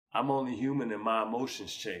I'm only human and my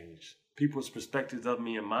emotions change. People's perspectives of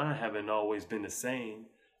me and mine haven't always been the same.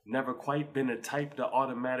 Never quite been a type to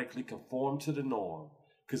automatically conform to the norm.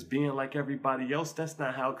 Cause being like everybody else, that's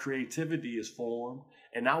not how creativity is formed.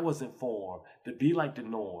 And I wasn't formed to be like the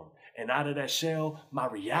norm. And out of that shell, my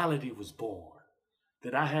reality was born.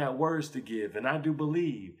 That I had words to give, and I do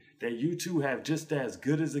believe that you two have just as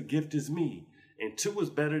good as a gift as me. And two is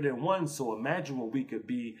better than one, so imagine what we could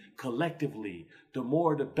be collectively. The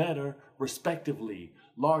more the better, respectively.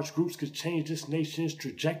 Large groups could change this nation's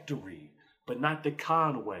trajectory, but not the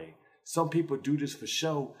con way. Some people do this for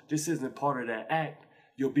show. This isn't part of that act.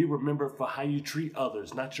 You'll be remembered for how you treat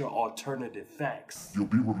others, not your alternative facts. You'll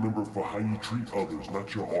be remembered for how you treat others,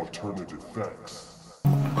 not your alternative facts.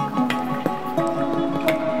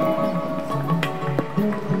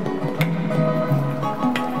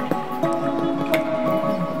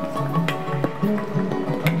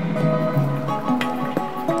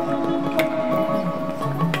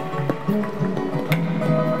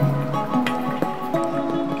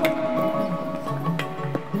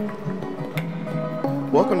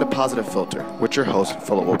 Welcome to Positive Philter with your host,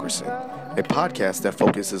 Hillard Wilkerson, a podcast that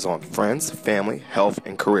focuses on friends, family, health,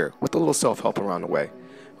 and career with a little self-help around the way.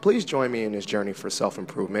 Please join me in this journey for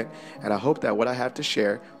self-improvement, and I hope that what I have to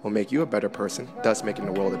share will make you a better person, thus making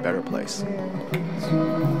the world a better place.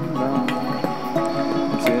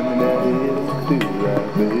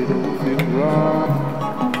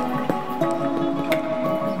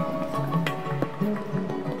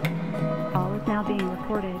 All is now being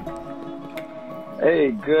recorded.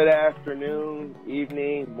 Hey, good afternoon,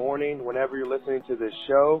 evening, morning, whenever you're listening to this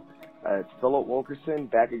show. It's Hillard Wilkerson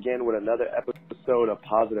back again with another episode of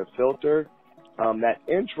Positive Philter. That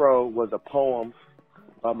intro was a poem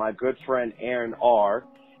by my good friend Aaron R.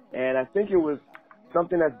 And I think it was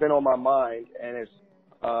something that's been on my mind, and it's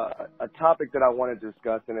a topic that I want to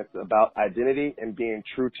discuss, and it's about identity and being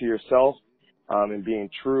true to yourself and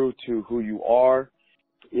being true to who you are,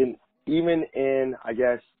 even in, I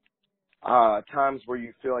guess, times where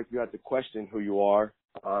you feel like you have to question who you are,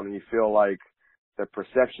 and you feel like the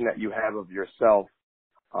perception that you have of yourself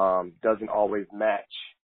doesn't always match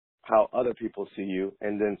how other people see you,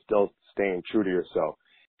 and then still staying true to yourself.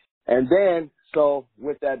 And then, so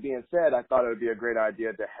with that being said, I thought it would be a great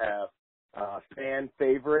idea to have fan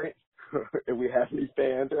favorite, if we have any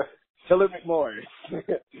fans, Hillard McMorris.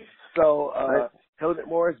 So, Hillard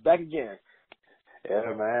McMorris, back again.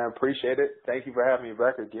 Yeah, man, appreciate it. Thank you for having me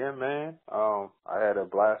back again, man. I had a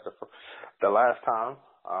blast the last time.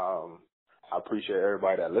 I appreciate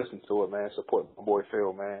everybody that listened to it, man. Support my boy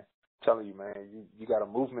Phil, man. I'm telling you, man, you got a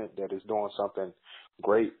movement that is doing something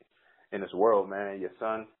great in this world, man. Your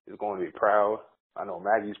son is going to be proud. I know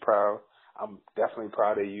Maggie's proud. I'm definitely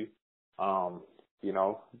proud of you. You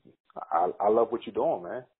know, I love what you're doing,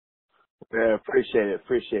 man. Yeah,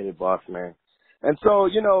 appreciate it, boss, man. And so,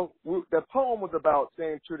 you know, the poem was about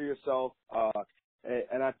staying true to yourself,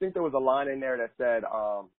 and I think there was a line in there that said,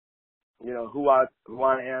 you know, who I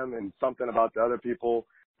am and something about the other people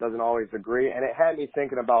doesn't always agree. And it had me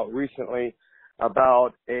thinking about recently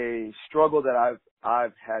about a struggle that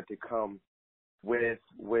I've had to come with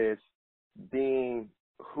being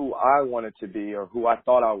who I wanted to be or who I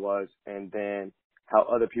thought I was, and then how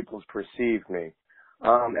other people's perceived me.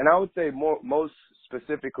 And I would say most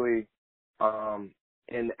specifically,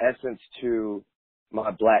 in essence, to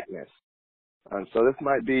my blackness. And so this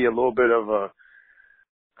might be a little bit of a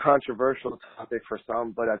controversial topic for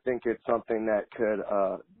some, but I think it's something that could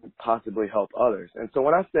possibly help others. And so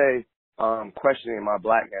when I say questioning my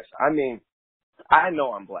blackness, I mean, I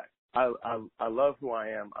know I'm black. I love who I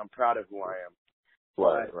am. I'm proud of who I am.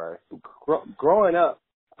 Right. Growing up,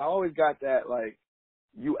 I always got that, like,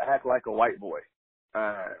 you act like a white boy,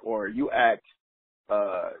 or you act,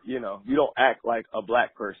 you know, you don't act like a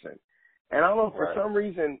black person. And I don't know, for some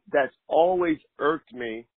reason, that's always irked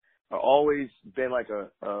me, or always been like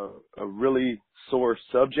a really sore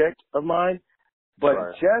subject of mine.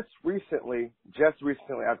 But just recently,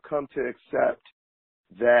 I've come to accept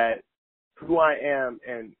that who I am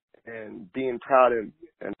and being proud and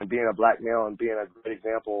being a black male and being a great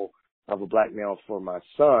example of a black male for my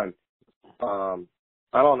son,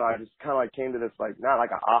 I don't know, I just kind of like came to this, like, not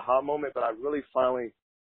like an aha moment, but I really finally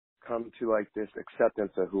come to like this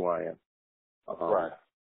acceptance of who I am.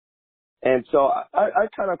 And so I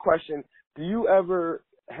kind of question, do you ever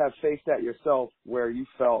have faced that yourself where you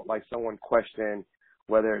felt like someone questioned,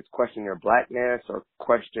 whether it's question your blackness or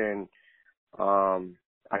question,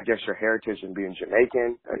 I guess, your heritage and being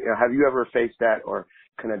Jamaican? You know, have you ever faced that or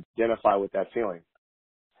can identify with that feeling?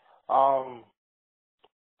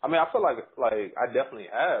 I mean, I feel like I definitely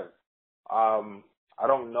have. I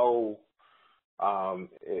don't know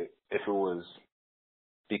if it was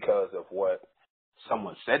because of what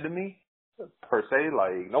someone said to me per se.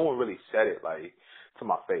 Like, no one really said it like to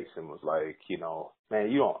my face and was like, you know, man,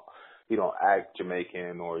 you don't act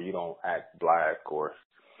Jamaican, or you don't act black, or,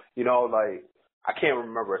 you know, like, I can't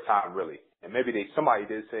remember a time really. And maybe somebody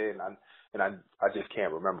did say it, and I just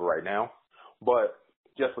can't remember right now. But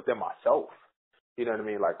just within myself, you know what I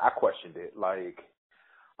mean? Like, I questioned it. Like,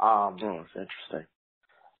 it's interesting.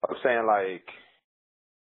 I'm saying, like,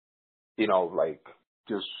 you know, like,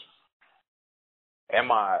 just,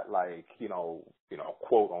 am I, like, you know,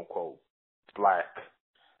 quote unquote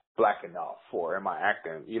black enough, or am I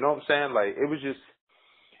acting? You know what I'm saying? Like, it was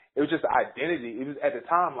just identity. It was at the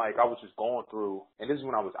time, like, I was just going through, and this is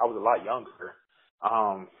when I was a lot younger,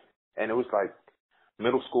 and it was like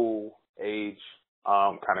middle school age,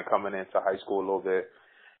 kind of coming into high school a little bit,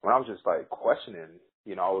 when I was just like questioning,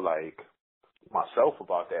 you know, like, myself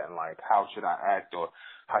about that, and like, how should I act, or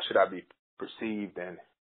how should I be perceived, and,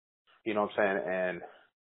 you know what I'm saying, and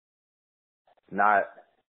not,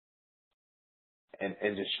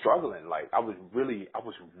 and just struggling. Like, I was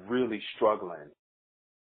really struggling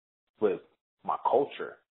with my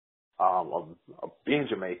culture, of being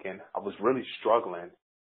Jamaican. I was really struggling,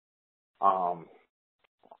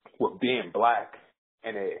 with being black,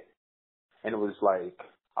 and it was like,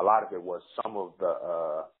 a lot of it was some of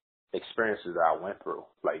the, experiences that I went through,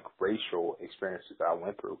 like racial experiences that I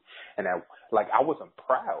went through, and that, like, I wasn't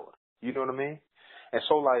proud, you know what I mean? And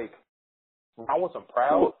so, like, when I wasn't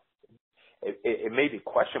proud, it made me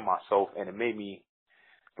question myself, and it made me,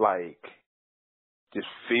 like, just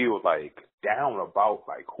feel, like, down about,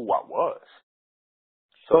 like, who I was.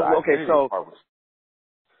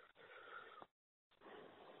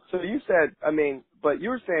 So you said, I mean, but you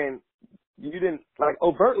were saying you didn't, like,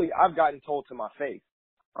 overtly, I've gotten told to my face.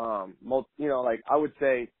 You know, like, I would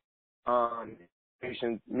say,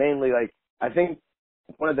 mainly, like, I think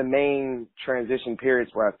one of the main transition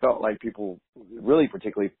periods where I felt like people really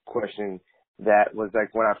particularly questioning that was,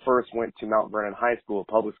 like, when I first went to Mount Vernon High School,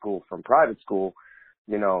 public school, from private school.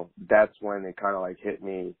 You know, that's when it kind of, like, hit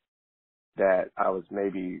me that I was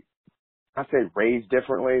maybe, I say raised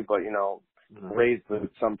differently, but, you know, raised with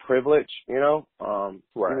some privilege, you know,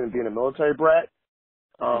 right. Even being a military brat.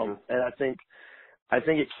 And I think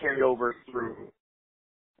it carried over through,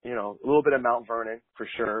 you know, a little bit of Mount Vernon for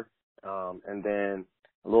sure. And then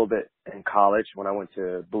a little bit in college when I went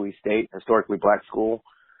to Bowie State, historically black school.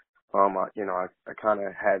 You know, I kind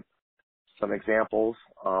of had some examples,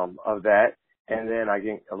 of that. And then I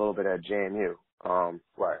get a little bit at JMU.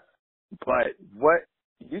 Right. But what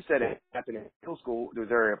you said it happened in middle school, was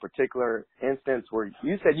there a particular instance where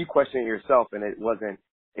you said you questioned it yourself and it wasn't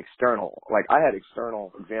external? Like, I had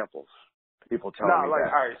external examples. People telling me like,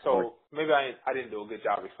 that. all right, so maybe I didn't do a good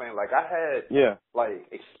job explaining. Like, I had, like,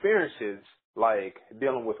 experiences, like,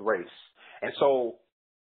 dealing with race. And so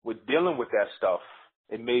with dealing with that stuff,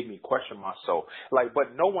 it made me question myself. Like,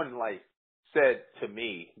 but no one, like, said to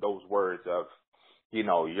me those words of, you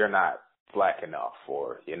know, you're not black enough,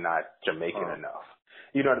 or you're not Jamaican enough.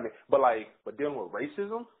 You know what I mean? But, like, dealing with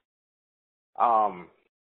racism,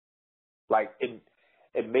 like,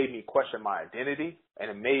 it made me question my identity, and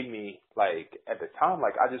it made me, like, at the time,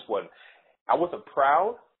 like, I wasn't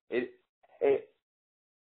proud. It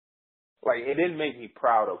didn't make me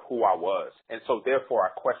proud of who I was. And so therefore I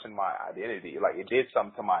questioned my identity. Like, it did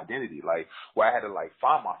something to my identity, like, where I had to, like,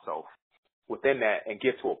 find myself within that and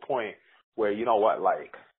get to a point where, you know what,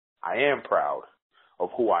 like, I am proud of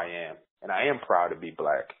who I am, and I am proud to be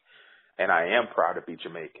black, and I am proud to be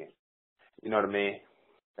Jamaican. You know what I mean?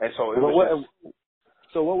 And so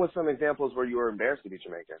So what was some examples where you were embarrassed to be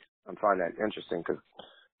Jamaican? I'm finding that interesting because,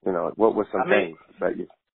 you know, what was some things that you...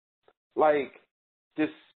 Like,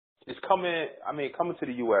 just coming to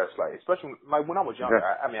the U.S., like, especially, like, when I was younger,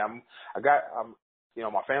 you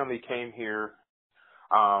know, my family came here,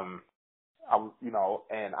 you know,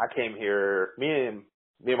 and I came here, me and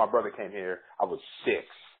my brother came here, I was 6,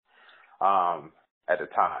 at the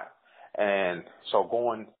time. And so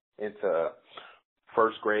going into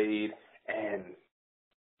first grade, and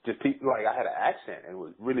just people, like, I had an accent, and it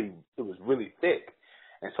was really thick.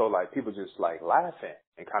 And so, like, people just, like, laughing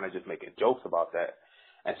and kind of just making jokes about that.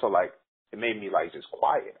 And so, like, it made me, like, just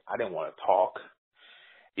quiet. I didn't want to talk.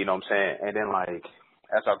 You know what I'm saying? And then, like,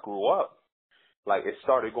 as I grew up, like, it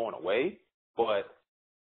started going away, but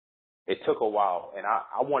it took a while, and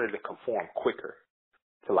I wanted to conform quicker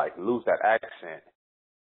to, like, lose that accent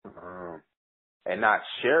and not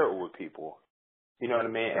share it with people. You know what I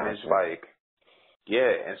mean? And it's like,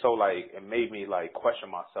 yeah. And so, like, it made me, like, question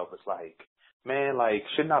myself. It's like, man, like,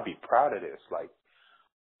 shouldn't I be proud of this? Like,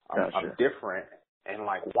 I'm different. And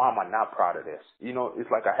like, why am I not proud of this? You know,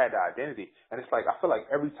 it's like I had the identity, and it's like I feel like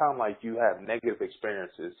every time like you have negative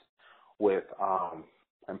experiences with,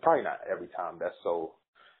 and probably not every time. That's so,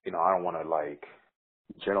 you know, I don't want to like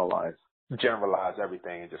generalize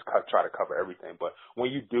everything and just try to cover everything. But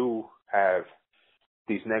when you do have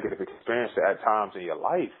these negative experiences at times in your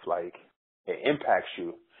life, like it impacts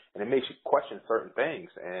you and it makes you question certain things.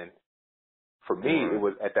 And for me, it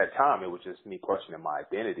was at that time, it was just me questioning my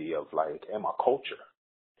identity of like, and my culture,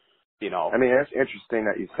 you know. I mean, that's interesting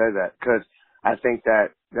that you said that, because I think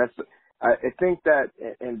I think that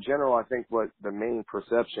in general, I think what the main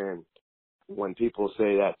perception when people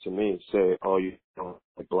say that to me, say, oh, you know,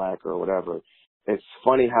 like black or whatever, it's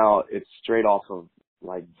funny how it's straight off of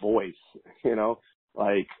like voice, you know,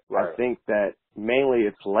 like I think that mainly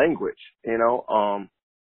it's language, you know,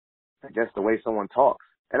 I guess the way someone talks.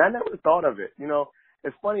 And I never thought of it. You know,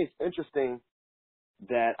 it's funny, it's interesting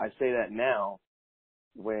that I say that now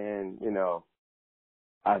when, you know,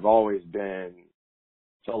 I've always been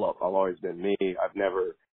Philip. I've always been me. I've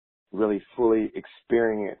never really fully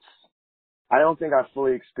experienced, I don't think I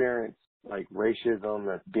fully experienced like racism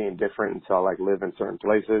or being different until I like live in certain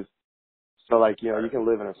places. So like, you know, you can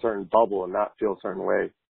live in a certain bubble and not feel a certain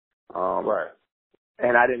way.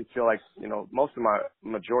 And I didn't feel like, you know,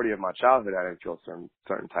 majority of my childhood, I didn't feel a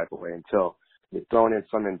certain type of way until you're thrown in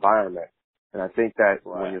some environment. And I think that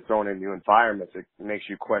when you're thrown in new environments, it makes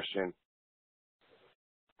you question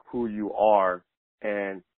who you are.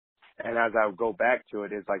 And as I go back to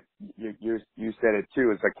it, it's like you said it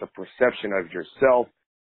too. It's like the perception of yourself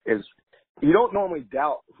is, you don't normally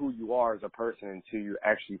doubt who you are as a person until you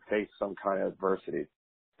actually face some kind of adversity.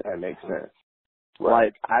 That makes sense.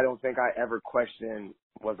 Like, I don't think I ever questioned,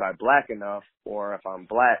 was I black enough or if I'm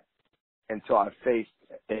black, until I faced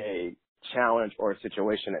a challenge or a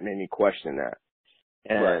situation that made me question that.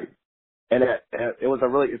 And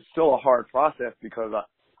it's still a hard process, because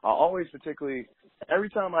I always particularly, every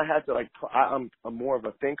time I had to like, I'm more of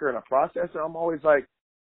a thinker and a processor. I'm always like,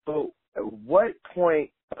 so at what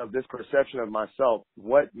point of this perception of myself,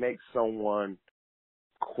 what makes someone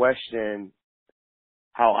question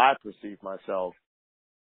how I perceive myself?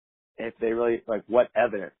 If they really, like, what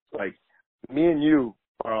evidence? Like, me and you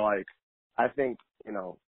are like, I think, you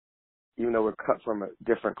know, even though we're cut from a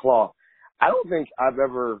different cloth, I don't think I've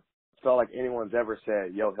ever felt like anyone's ever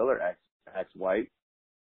said, yo, Hillard acts white.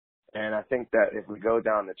 And I think that if we go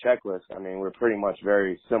down the checklist, I mean, we're pretty much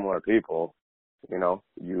very similar people. You know,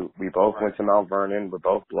 we both went to Mount Vernon. We're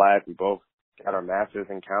both black. We both got our master's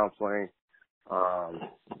in counseling.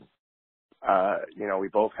 You know, we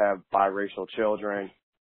both have biracial children.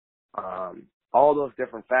 All those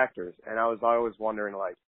different factors. And I was always wondering,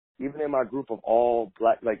 like, even in my group of all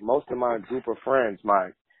black, like most of my group of friends,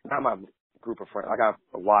 not my group of friends, I got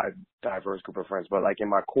a wide, diverse group of friends, but like in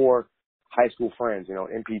my core high school friends, you know,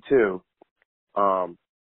 MP2,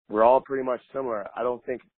 we're all pretty much similar. I don't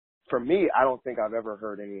think I've ever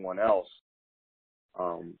heard anyone else,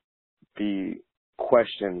 be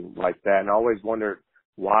questioned like that. And I always wondered,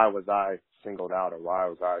 why was I singled out, or why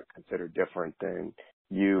was I considered different than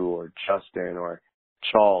you or Justin or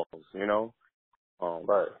Charles, you know?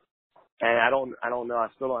 And I don't know. I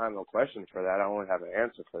still don't have no question for that. I don't have an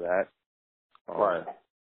answer for that.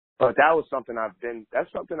 But that was something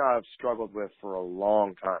that's something I've struggled with for a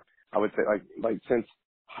long time. I would say like since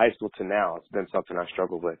high school to now, it's been something I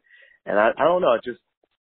struggled with. And I don't know.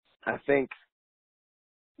 I think,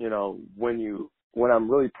 you know, when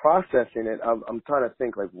I'm really processing it, I'm trying to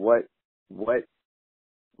think like what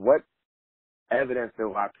evidence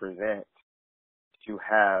do I present to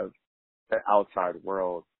have the outside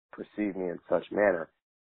world perceive me in such manner?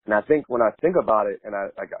 And I think when I think about it, and I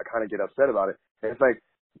kind of get upset about it, it's like,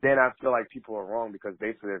 then I feel like people are wrong, because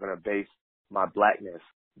basically they're going to base my blackness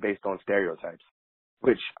based on stereotypes,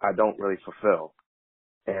 which I don't really fulfill.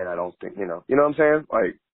 And I don't think, you know what I'm saying?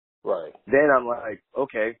 Like, then I'm like,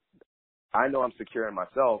 okay, I know I'm secure in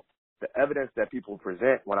myself. The evidence that people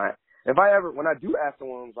present when I do ask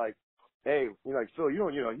someone like, hey, you know, like, Phil,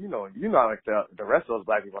 you're not like the rest of those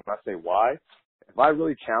black people. And I say, why? If I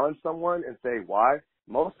really challenge someone and say why,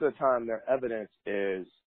 most of the time their evidence is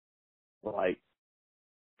like,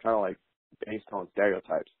 kind of like based on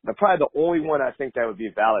stereotypes. Probably the only one I think that would be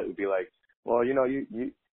valid would be like, well, you know,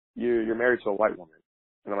 you're married to a white woman.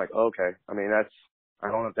 And I'm like, okay. I mean,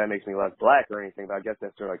 I don't know if that makes me less black or anything, but I guess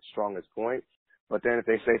that's their like strongest point. But then if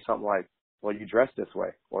they say something like, well, you dress this way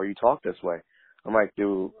or you talk this way, I'm like,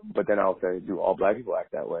 but then I'll say, do all black people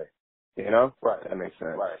act that way? You know? That makes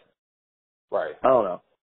sense. I don't know.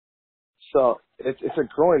 So it's a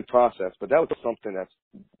growing process, but that was something that's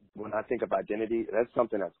when I think of identity, that's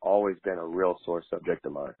something that's always been a real sore subject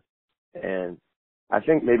of mine. And I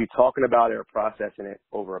think maybe talking about it or processing it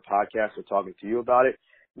over a podcast or talking to you about it,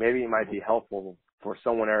 maybe it might be helpful for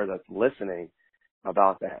someone else that's listening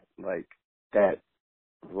about that. Like that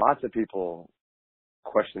lots of people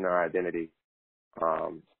question their identity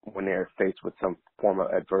when they're faced with some form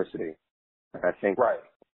of adversity. And I think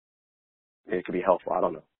it could be helpful. I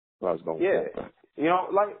don't know what I was going with that. You know,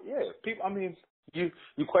 like, people, I mean, you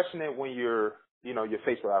question it when you're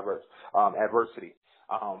faced with adversity.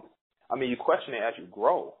 I mean, you question it as you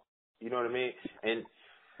grow. You know what I mean? And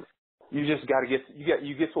you just got to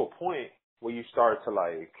you get to a point where you start to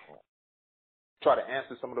like try to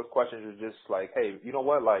answer some of those questions. You're just like, hey, you know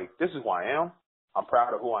what? Like, this is who I am. I'm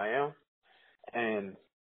proud of who I am. And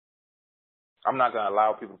I'm not going to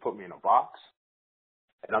allow people to put me in a box.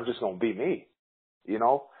 And I'm just going to be me, you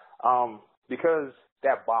know? Because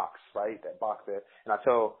that box, right? That box that, and I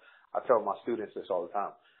tell my students this all the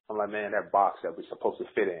time. I'm like, man, that box that we're supposed to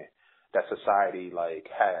fit in, that society like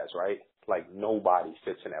has, right? Like nobody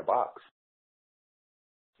fits in that box.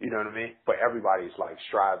 You know what I mean? But everybody's like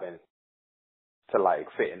striving to like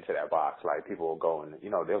fit into that box. Like people will go and, you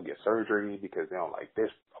know, they'll get surgery because they don't like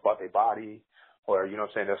this about their body, or, you know what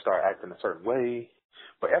I'm saying, they'll start acting a certain way.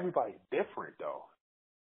 But everybody's different though.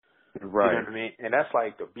 Right. You know what I mean? And that's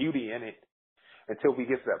like the beauty in it until we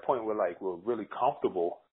get to that point where like we're really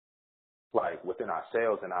comfortable like within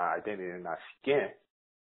ourselves and our identity and our skin.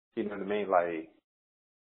 You know what I mean? Like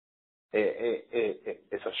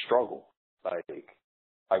it's a struggle. Like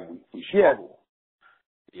we struggle.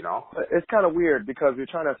 You know? It's kind of weird because we're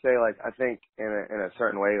trying to say, like, I think in a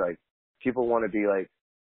certain way, like, people want to be, like,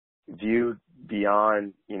 viewed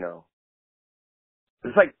beyond, you know,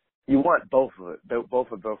 it's like you want both of it, both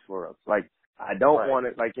worlds. Like, I don't want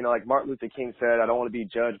it, like, you know, like Martin Luther King said, I don't want to be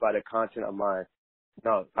judged by the content of I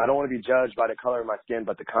don't want to be judged by the color of my skin,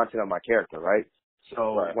 but the content of my character, right?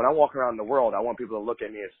 So when I walk around the world, I want people to look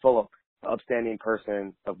at me as full of upstanding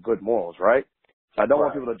person of good morals, right? So I don't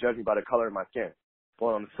want people to judge me by the color of my skin. But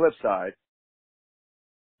on the flip side,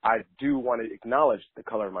 I do want to acknowledge the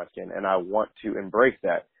color of my skin, and I want to embrace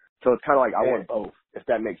that. So it's kind of like I want both, if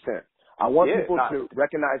that makes sense. I want people to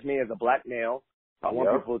recognize me as a black male. I want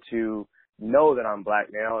people to know that I'm black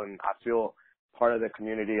male, and I feel part of the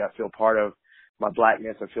community. I feel part of my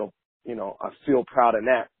blackness. I feel proud in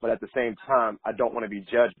that. But at the same time, I don't want to be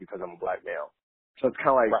judged because I'm a black male. So it's kind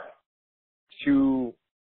of like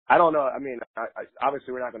I don't know. I mean, I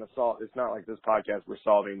obviously we're not going to solve. It's not like this podcast we're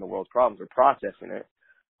solving the world's problems. We're processing it.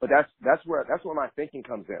 But that's where my thinking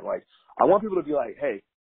comes in. Like, I want people to be like, hey,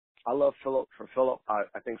 I love Philip for Philip. I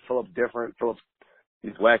think Philip's different.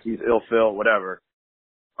 He's wacky, he's ill-filled, whatever.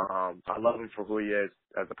 I love him for who he is,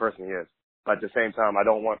 as the person he is. But at the same time, I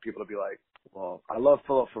don't want people to be like, well, I love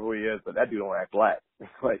Philip for who he is, but that dude don't act black.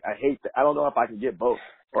 Like, I hate that. I don't know if I can get both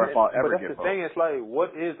or if I'll ever get both. But that's the thing. It's like, what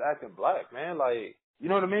is acting black, man? Like, you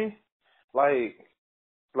know what I mean?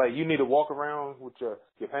 Like you need to walk around with your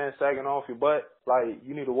pants sagging off your butt. Like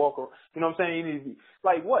you need to walk around, you know what I'm saying? You need to be,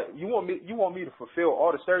 like what? You want me to fulfill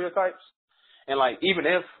all the stereotypes? And like even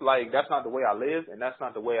if like that's not the way I live and that's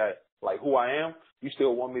not the way I like who I am, you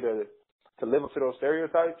still want me to live up to those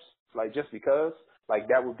stereotypes? Like just because? Like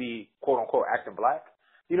that would be quote unquote acting black.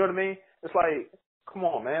 You know what I mean? It's like, come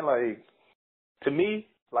on, man, like to me,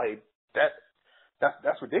 like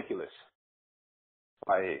that's ridiculous.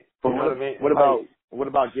 Like, but you know what I mean? What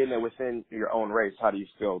about getting it within your own race? How do you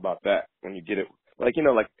feel about that when you get it? Like, you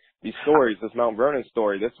know, like these stories, this Mount Vernon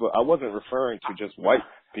story, that's what I wasn't referring to just white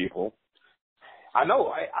people. I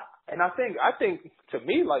know. I think to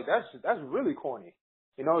me, like, that's really corny.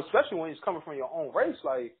 You know, especially when it's coming from your own race.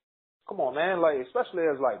 Like, come on, man. Like, especially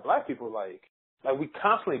as, like, black people, like we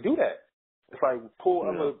constantly do that. It's like we pull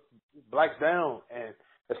other blacks down, and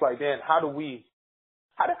it's like, then how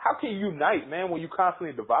can you unite, man, when you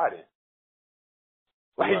constantly dividing?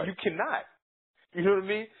 Like, you cannot. You know what I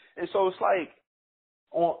mean? And so it's like,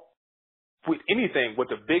 with anything, with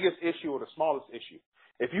the biggest issue or the smallest issue,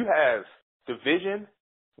 if you have division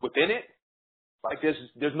within it, like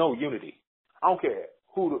there's no unity. I don't care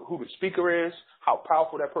who the speaker is, how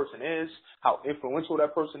powerful that person is, how influential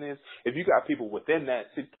that person is. If you got people within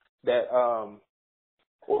that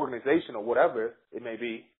organization or whatever it may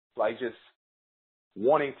be, like just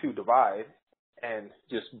wanting to divide and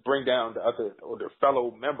just bring down the other or their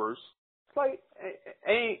fellow members, it's like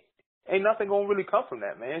ain't nothing gonna really come from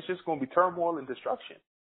that, man. It's just gonna be turmoil and destruction.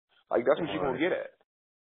 Like that's what you're gonna get at.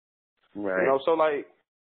 Right. You know, so like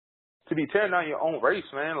to be tearing down your own race,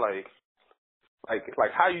 man, like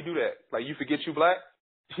how you do that? Like you forget you black?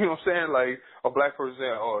 You know what I'm saying? Like a black person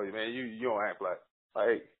saying, oh man, you don't act black.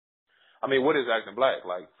 Like I mean, what is acting black?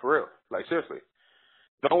 Like, for real. Like, seriously.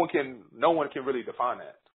 No one can really define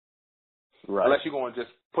that. Right. Unless you're going to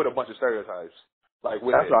just put a bunch of stereotypes. Like,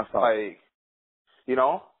 with That's it. what I thought. Like, you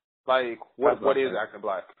know? Like, what is acting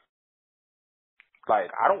black?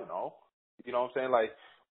 Like, I don't know. You know what I'm saying? Like,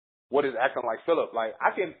 what is acting like Philip? Like,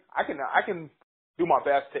 I can do my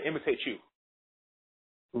best to imitate you.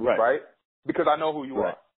 Right. Right? Because I know who you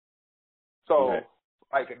are. So,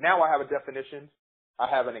 like, now I have a definition. I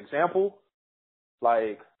have an example.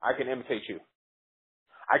 Like, I can imitate you.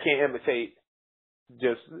 I can't imitate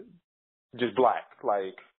just black.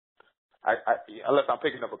 Like, I unless I'm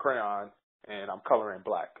picking up a crayon and I'm coloring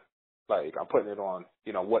black. Like, I'm putting it on,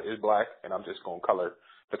 you know, what is black, and I'm just going to color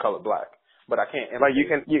the color black. But I can't imitate, you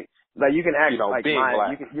can act, you know, like being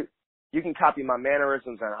black. You can copy my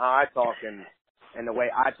mannerisms and how I talk and the way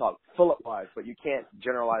I talk Philip-wise, but you can't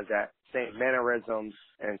generalize that same mannerisms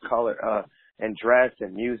and color and dress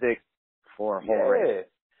and music for a whole race.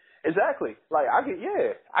 Exactly. Like, I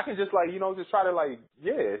can just, like, you know, just try to, like,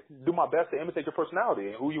 do my best to imitate your personality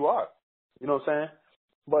and who you are. You know what I'm saying?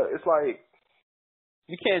 But it's like,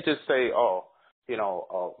 you can't just say, oh, you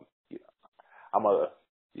know, I'm a,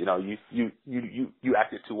 you know, you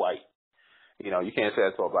acted too white. You know, you can't say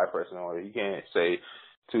that to a black person, or you can't say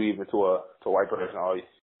to a white person, or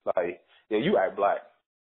like, yeah, you act black,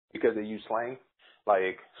 because they use slang.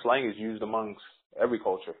 Like, slang is used amongst every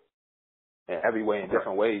culture, in every way, in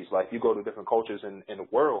different ways. Like, you go to different cultures in the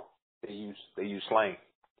world, they use slang.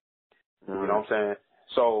 You know what I'm saying?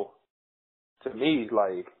 So, to me,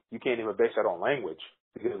 like, you can't even base that on language,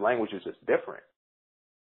 because language is just different.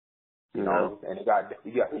 You know, and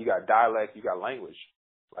you got dialect, you got language.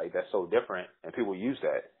 Like, that's so different, and people use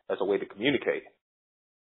that as a way to communicate.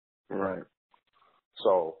 Right.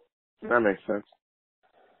 So that makes sense.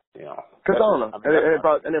 You know, because I don't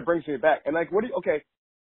know, and it brings me back. And like,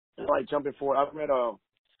 like jumping forward, I read an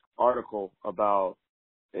article about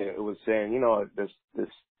it was saying, you know, this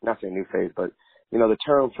not saying new phase, but you know, the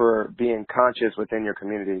term for being conscious within your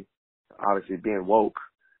community, obviously being woke,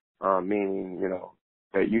 meaning, you know,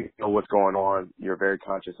 that you know what's going on, you're very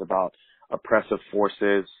conscious about oppressive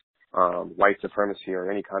forces, white supremacy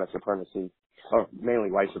or any kind of supremacy, or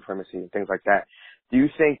mainly white supremacy and things like that. Do you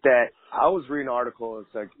think that, I was reading an article,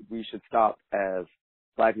 it's like we should stop as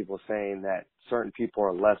black people saying that certain people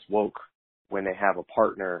are less woke when they have a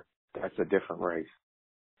partner that's a different race.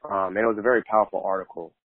 And it was a very powerful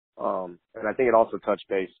article. And I think it also touched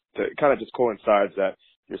base, it kind of just coincides that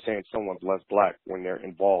you're saying someone's less black when they're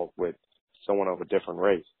involved with someone of a different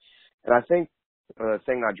race. And I think the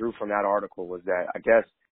thing I drew from that article was that, I guess,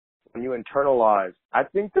 when you internalize, I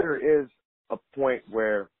think there is a point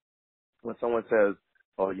where when someone says,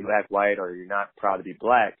 oh, you act white or you're not proud to be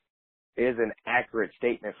black, is an accurate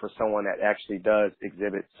statement for someone that actually does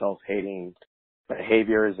exhibit self-hating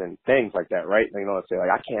behaviors and things like that, right? You know, let's say, like,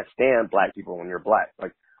 I can't stand black people when you're black.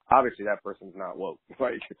 Like, obviously that person's not woke.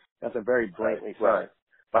 Like, that's a very blatantly sign. Right.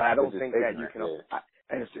 But I don't think that you can,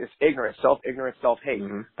 and it's ignorant, self-ignorant, self-hate.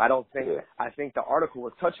 Mm-hmm. I don't think, I think the article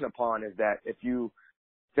was touching upon is that if you,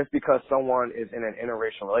 just because someone is in an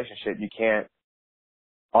interracial relationship, you can't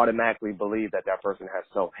automatically believe that that person has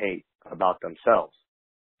self-hate about themselves.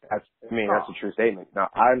 That's a true statement. Now,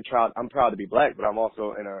 I'm proud to be black, but I'm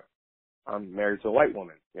also I'm married to a white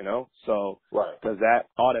woman, you know? So does that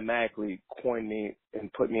automatically coin me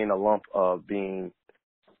and put me in a lump of being,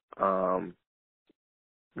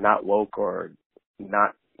 not woke or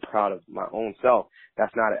not proud of my own self?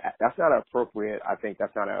 That's not appropriate. I think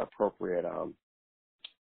that's not an appropriate,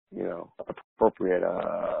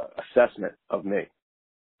 assessment of me.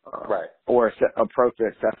 Or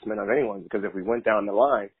appropriate assessment of anyone, because if we went down the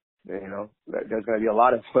line, you know, there's going to be a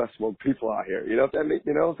lot of less woke people out here. You know what that means?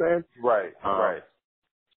 You know what I'm saying? Right.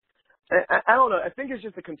 And I don't know. I think it's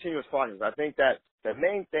just a continuous process. I think that the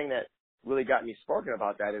main thing that really got me sparking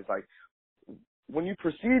about that is, like, when you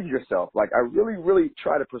perceive yourself, like, I really, really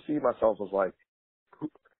try to perceive myself as, like,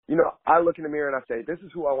 you know, I look in the mirror and I say, this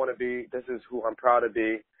is who I want to be. This is who I'm proud to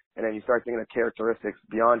be. And then you start thinking of characteristics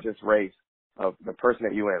beyond just race of the person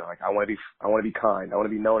that you are. Like, I want to be kind. I want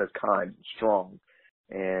to be known as kind and strong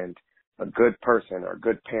and a good person or a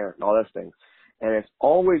good parent and all those things. And it's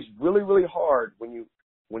always really, really hard when you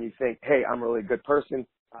think, hey, I'm a really good person.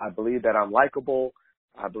 I believe that I'm likable.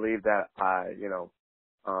 I believe that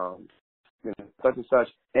such and such.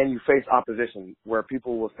 And you face opposition where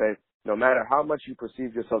people will say, no matter how much you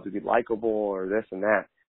perceive yourself to be likable or this and that,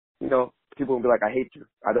 you know, people will be like, I hate you.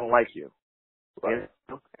 I don't like you. Right.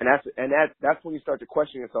 And that's when you start to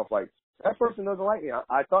question yourself, like, that person doesn't like me.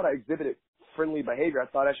 I thought I exhibited friendly behavior. I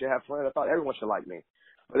thought I should have friends. I thought everyone should like me.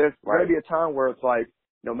 But there's going to be a time where it's like,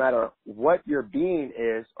 no matter what your being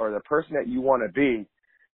is or the person that you want to be,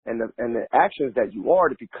 and the actions that you are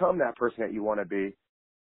to become that person that you want to be.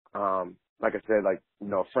 Like I said, like, you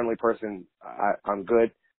know, a friendly person, I'm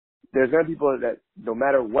good. There's going to be people that no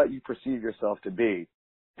matter what you perceive yourself to be,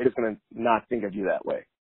 they're just going to not think of you that way.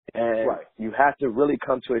 And you have to really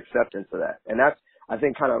come to acceptance of that. And that's, I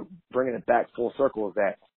think, kind of bringing it back full circle is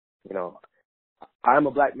that, you know, I'm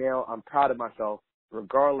a black male. I'm proud of myself,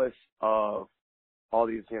 regardless of all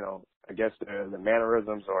these, you know, I guess the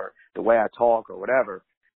mannerisms or the way I talk or whatever,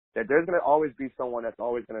 that there's going to always be someone that's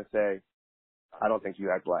always going to say, I don't think you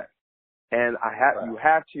act black. And you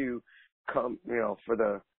have to come, you know, for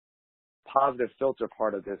the positive filter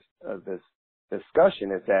part of this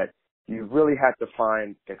discussion is that you really have to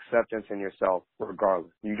find acceptance in yourself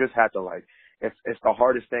regardless. You just have to, like, it's the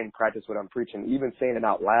hardest thing, practice what I'm preaching. Even saying it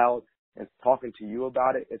out loud and talking to you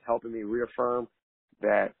about it, it's helping me reaffirm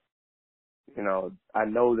that, you know, I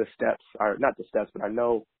know the steps, or not the steps, but I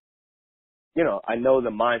know the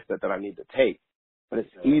mindset that I need to take. But it's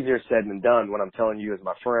easier said than done when I'm telling you as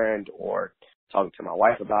my friend or talking to my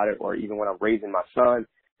wife about it, or even when I'm raising my son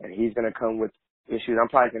and he's going to come with issues.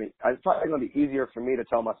 It's probably going to be easier for me to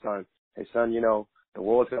tell my son, hey, son, you know, the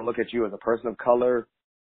world's going to look at you as a person of color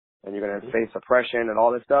and you're going to face oppression and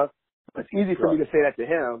all this stuff. But it's easy for me to say that to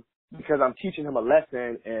him because I'm teaching him a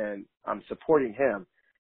lesson and I'm supporting him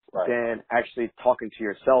than actually talking to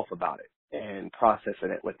yourself about it and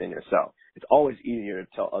processing it within yourself. It's always easier to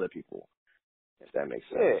tell other people, if that makes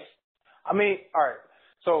sense. Yeah. I mean, all right.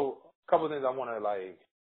 So a couple of things I want to, like,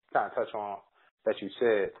 kind of touch on that you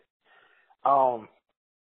said.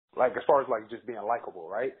 Like, as far as, like, just being likable,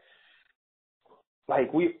 right?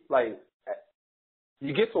 Like,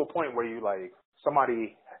 you get to a point where you, like,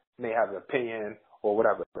 somebody may have an opinion or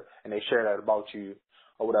whatever, and they share that about you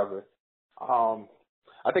or whatever.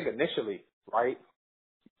 I think initially, right,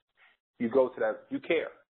 you go to that, you care.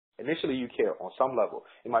 Initially, you care on some level.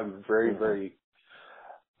 It might be very, very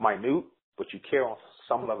minute, but you care on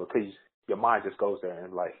some level because your mind just goes there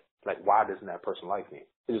and, like, why doesn't that person like me?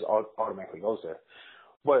 It just automatically goes there.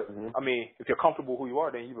 But, I mean, if you're comfortable who you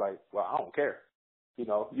are, then you're like, well, I don't care. You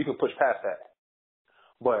know, you can push past that.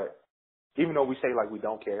 But even though we say, like, we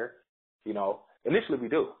don't care, you know, initially we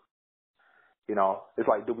do. You know, it's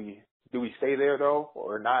like, do we stay there, though,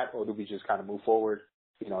 or not, or do we just kind of move forward?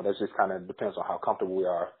 You know, that just kind of depends on how comfortable we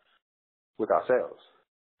are with ourselves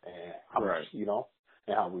and how much, you know,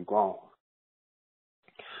 and how we've grown.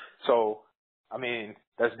 So, I mean,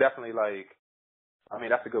 that's definitely, like, I mean,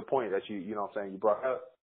 that's a good point that you know what I'm saying, you brought up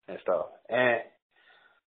and stuff. And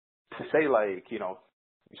to say, like, you know,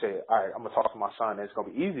 you say, all right, I'm going to talk to my son and it's going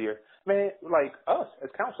to be easier. Man, like us as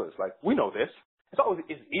counselors, like, we know this.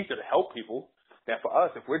 It's easier to help people than for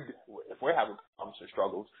us if we're having problems and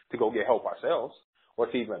struggles to go get help ourselves or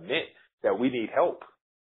to even admit that we need help.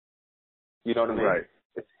 You know what I mean? Right.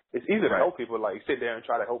 It's easier to help people, like, sit there and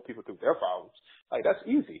try to help people through their problems. Like, that's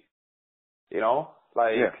easy. You know?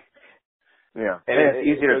 Like, yeah. And it's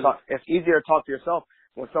easier to talk. It's easier to talk to yourself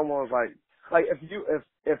when someone's like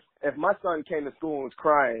if my son came to school and was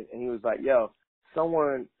crying and he was like, yo,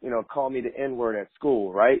 someone, you know, called me the N-word at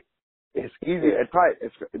school, right? It's easier.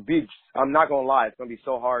 I'm not gonna lie, it's gonna be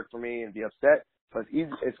so hard for me and be upset. But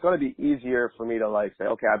it's gonna be easier for me to, like, say,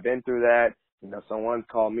 okay, I've been through that. You know, someone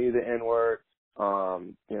called me the N-word.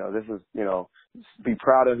 You know, this is, you know, be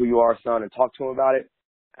proud of who you are, son, and talk to him about it,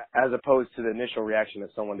 as opposed to the initial reaction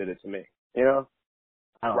that someone did it to me. You know?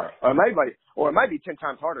 I don't know. Or it might be 10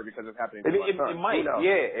 times harder because it's happening to my son. It might,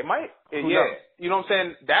 it might. Who knows? You know what I'm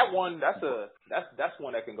saying? That one, that's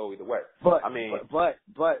one that can go either way. But I mean, but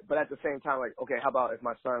at the same time, like, okay, how about if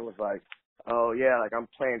my son was like, oh yeah, like, I'm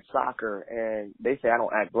playing soccer and they say I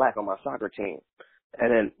don't act black on my soccer team,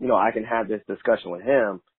 and then, you know, I can have this discussion with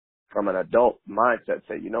him from an adult mindset,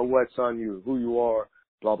 say, you know what, son, who you are,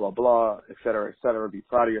 blah blah blah, et cetera, be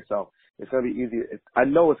proud of yourself. It's gonna be easier. I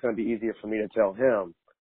know it's gonna be easier for me to tell him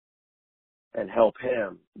and help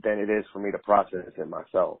him than it is for me to process it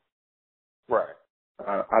myself. Right.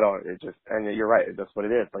 And you're right, that's what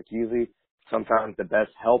it is. Like, usually, sometimes the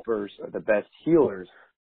best helpers or the best healers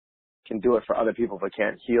can do it for other people but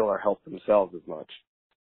can't heal or help themselves as much.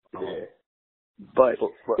 Yeah. But,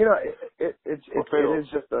 you know, it is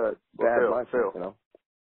just a bad mindset, you know?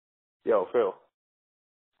 Yo, Phil.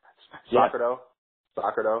 Soccer, though?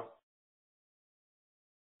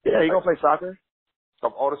 Yeah, you gonna play soccer?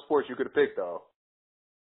 Of all the sports you could have picked, though.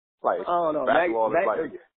 Like, oh, no, basketball is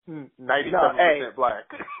like 97% black.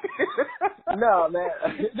 No, man.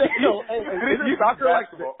 Soccer, like,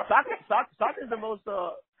 soccer is the most,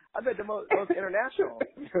 I bet the most international.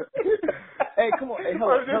 Hey, come on. Hey,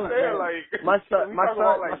 I'm just saying, like, my son,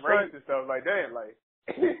 like race and stuff like that, like.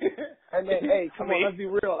 And then, hey, come on, let's be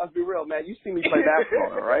real, man. You see me play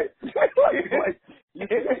basketball, all right? like you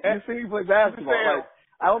see me play basketball. Like,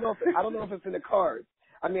 I don't know if it's in the cards.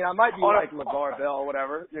 I mean, I might be like LeVar Bell or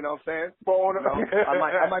whatever, you know what I'm saying? But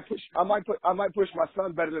I might push my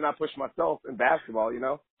son better than I push myself in basketball, you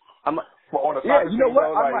know? But on a soccer team, you know what?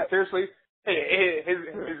 Though, like, seriously,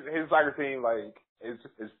 his soccer team, like, is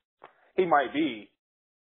he might be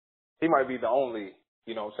the only,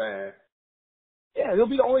 you know what I'm saying? Yeah, he'll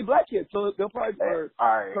be the only black kid, so they'll probably be a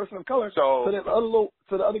person of color. So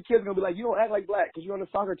the other kids are gonna be like, you don't act like black because you're on the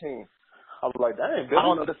soccer team. I was like, dang, Billy, I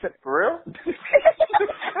don't know for real.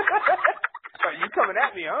 You coming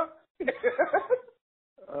at me, huh?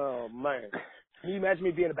 Oh man, can you imagine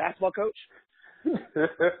me being a basketball coach?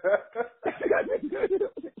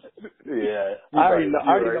 Yeah, I already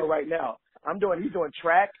know right now. He's doing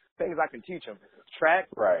track, things I can teach him. Track,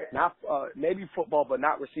 right? Not maybe football, but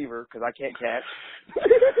not receiver because I can't catch.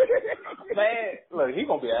 Man, look, he's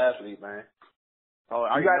gonna be an athlete, man. Oh,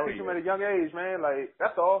 you gotta teach him at a young age, man. Like,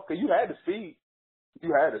 that's all. Cause you had the speed.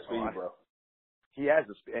 Bro. He has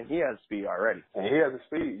the speed, and he has speed already. And he has the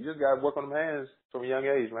speed. You just gotta work on them hands from a young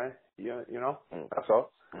age, man. You know, that's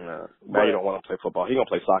all. No, now you don't want to play football. He's gonna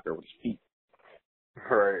play soccer with his feet.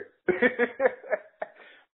 Right.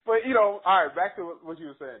 But you know, all right. Back to what you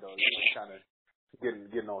were saying, though. Kind of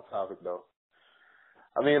getting on topic, though.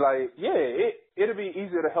 I mean, like, yeah, it'd be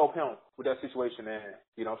easier to help him with that situation than,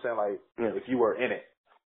 you know what I'm saying, like, if you were in it.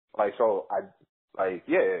 Like, so I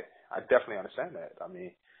definitely understand that. I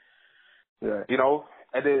mean, you know,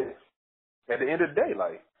 at the end of the day,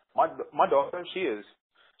 like, my daughter, she is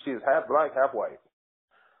half black, half white.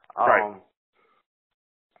 Right.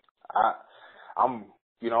 I'm,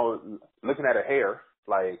 you know, looking at her hair,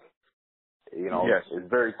 like, you know, it's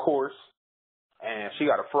very coarse, and she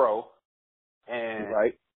got a fro.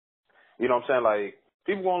 And, you know what I'm saying, like,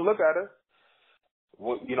 people gonna look at her,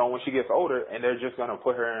 you know, when she gets older, and they're just gonna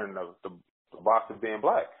put her in the box of being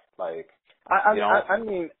black. Like, I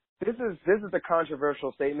mean, this is the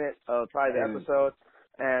controversial statement of probably the episode,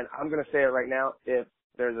 and I'm gonna say it right now. If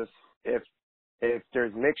there's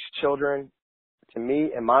mixed children, to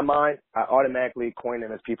me, in my mind, I automatically coin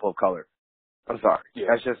them as people of color. I'm sorry,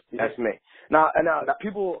 that's me. Now,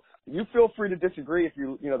 people, you feel free to disagree if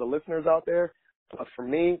you know the listeners out there. But for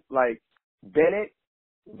me, like, Bennett,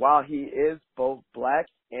 while he is both black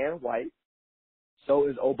and white, so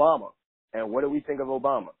is Obama. And what do we think of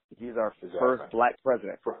Obama? He's our first black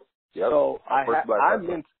president. Yep. So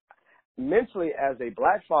mentally, as a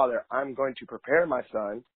black father, I'm going to prepare my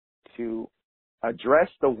son to address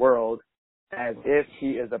the world as if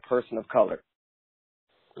he is a person of color.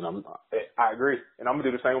 And I agree. And I'm going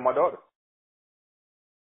to do the same with my daughter.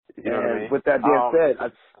 You know what I mean? With that being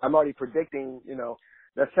said, I'm already predicting, you know,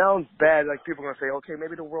 that sounds bad. Like, people are going to say, okay,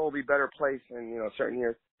 maybe the world will be a better place in, you know, certain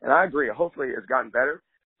years. And I agree. Hopefully it's gotten better.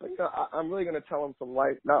 But, you know, I'm really going to tell them some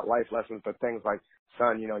not life lessons, but things like,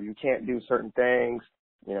 son, you know, you can't do certain things.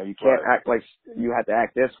 You know, you can't act like you have to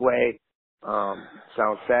act this way.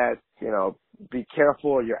 Sounds sad. You know, be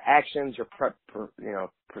careful of your actions, your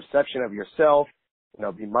perception of yourself. You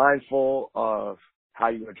know, be mindful of how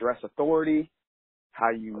you address authority, how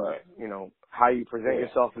you, you know, how you present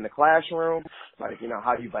yourself in the classroom, like, you know,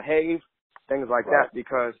 how you behave, things like that.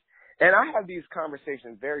 Because, and I have these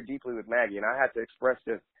conversations very deeply with Maggie, and I had to express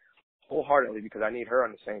this wholeheartedly because I need her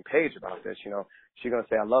on the same page about this. You know, she's going to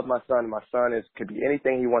say, I love my son, and my son could be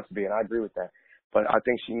anything he wants to be, and I agree with that. But I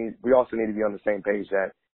think we also need to be on the same page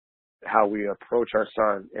that how we approach our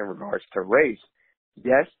son in regards to race.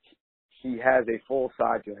 Yes, he has a full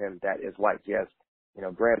side to him that is white. He has, you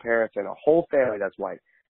know, grandparents and a whole family that's white.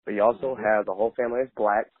 But he also has a whole family that's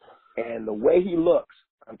black. And the way he looks,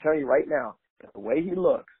 I'm telling you right now, the way he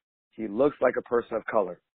looks like a person of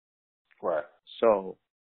color. Right. So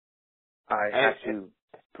I have to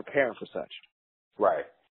prepare him for such. Right.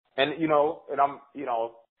 And, you know, and I'm, you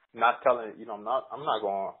know, not telling, you know, I'm not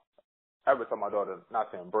going to ever tell my daughter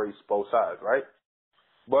not to embrace both sides, right?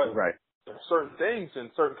 But certain things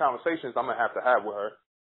and certain conversations I'm going to have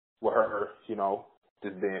with her, you know,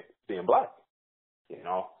 just being black, you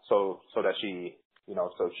know, so that she, you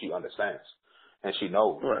know, so she understands and she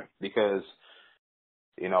knows, because,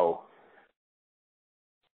 you know,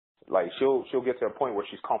 like she'll get to a point where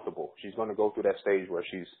she's comfortable. She's going to go through that stage where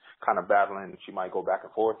she's kind of battling. She might go back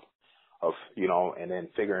and forth of, you know, and then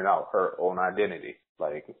figuring out her own identity.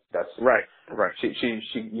 Like, that's right. She,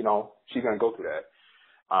 you know, she's going to go through that.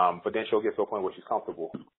 But then she'll get to a point where she's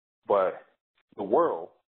comfortable. But the world,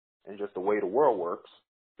 and just the way the world works,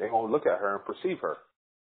 they're going to look at her and perceive her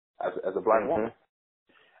as a black woman.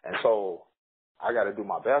 And so I got to do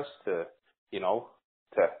my best to, you know,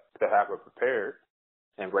 to have her prepared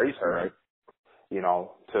and raise her, you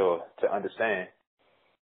know, to understand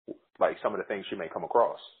like some of the things she may come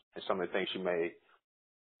across and some of the things she may,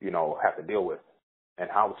 you know, have to deal with and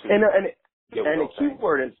how to. And the key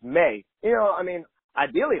word is may. You know, I mean,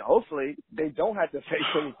 ideally, hopefully, they don't have to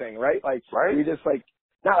face anything, right? Like, we just like,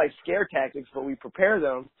 not like scare tactics, but we prepare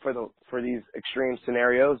them for these extreme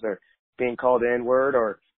scenarios, or being called the N-word,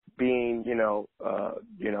 or being,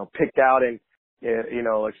 picked out, and,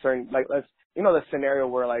 like certain, like, let's, the scenario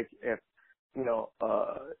where, like, if,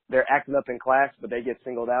 they're acting up in class, but they get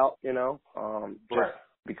singled out, just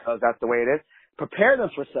because that's the way it is. Prepare them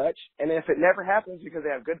for such, and if it never happens because they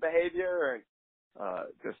have good behavior and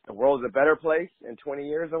just the world's a better place in 20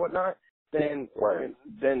 years or whatnot, then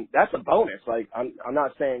that's a bonus. Like, I'm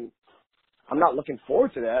not saying, I'm not looking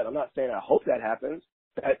forward to that. I'm not saying I hope that happens.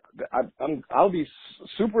 I'll be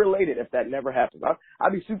super elated if that never happens.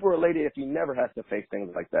 I'll be super elated if he never has to face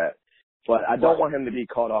things like that. But I don't want him to be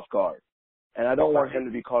caught off guard. And I don't want him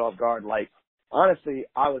to be caught off guard like, honestly,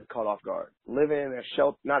 I was caught off guard. Living in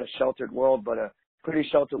not a sheltered world, but a pretty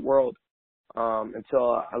sheltered world,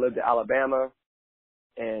 until I lived in Alabama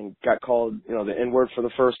and got called, the N-word for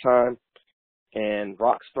the first time, and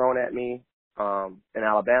rocks thrown at me, in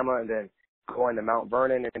Alabama, and then going to Mount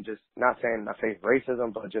Vernon and just not saying I faced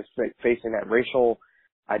racism, but just facing that racial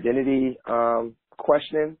identity,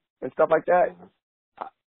 questioning and stuff like that.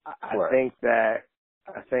 I think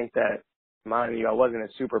that, mind you, I wasn't as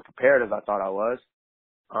super prepared as I thought I was.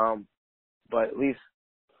 But at least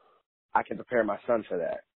I can prepare my son for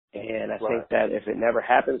that. And I think that if it never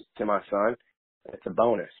happens to my son, it's a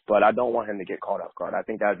bonus. But I don't want him to get caught off guard. I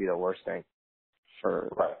think that would be the worst thing for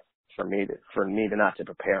me to not to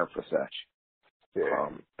prepare for such. Yeah.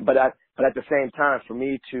 But at the same time, for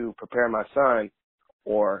me to prepare my son,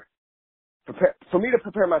 for me to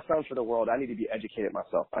prepare my son for the world, I need to be educated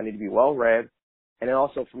myself. I need to be well read. And then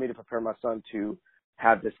also for me to prepare my son to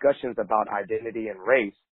have discussions about identity and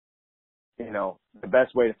race, the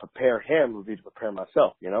best way to prepare him would be to prepare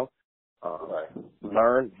myself,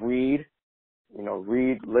 learn, read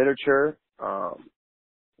literature,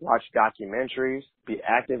 watch documentaries, be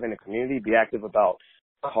active in the community, be active about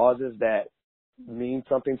causes that mean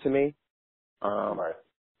something to me.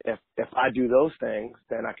 If I do those things,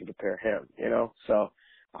 then I can prepare him, So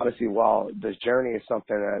obviously, while this journey is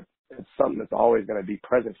something that's always going to be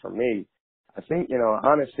present for me, I think,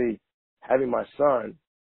 honestly, having my son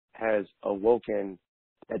has awoken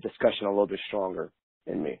that discussion a little bit stronger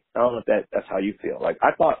in me. I don't know if that's how you feel. Like,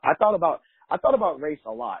 I thought about race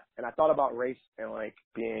a lot, and I thought about race and like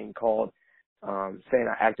being called, saying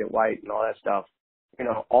I acted white and all that stuff,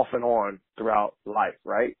 off and on throughout life,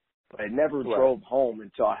 right? But it never drove home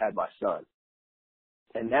until I had my son.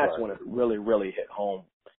 And that's when it really, really hit home,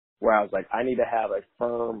 where I was like, I need to have a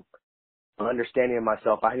firm understanding of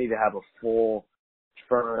myself. I need to have a full,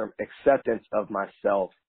 firm acceptance of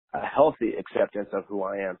myself, a healthy acceptance of who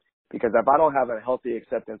I am. Because if I don't have a healthy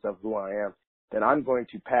acceptance of who I am, then I'm going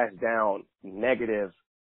to pass down negative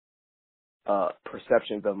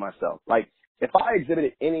perceptions of myself. Like, if I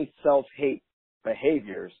exhibited any self-hate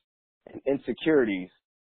behaviors and insecurities,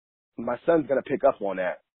 my son's going to pick up on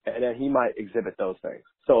that, and then he might exhibit those things.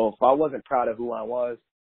 So if I wasn't proud of who I was,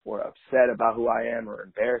 or upset about who I am, or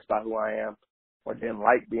embarrassed by who I am, or didn't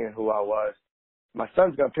like being who I was, my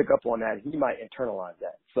son's going to pick up on that. He might internalize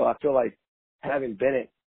that. So I feel like having Bennett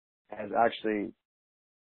has actually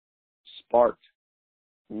sparked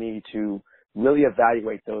me to really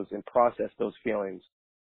evaluate those and process those feelings,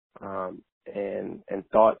 and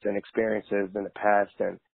thoughts and experiences in the past,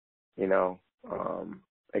 and,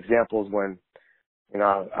 examples when,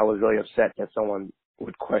 I was really upset that someone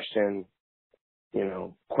would question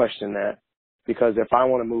that, because if I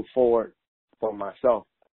want to move forward for myself,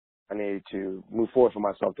 I need to move forward for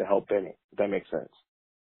myself to help Benny, if that makes sense.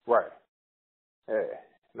 Right. Yeah.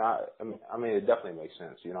 I mean, it definitely makes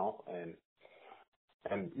sense, and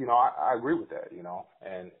I agree with that,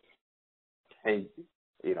 and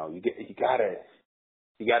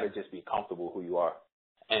you gotta just be comfortable who you are,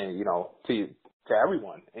 and to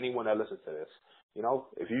everyone, anyone that listens to this,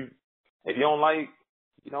 if you don't like,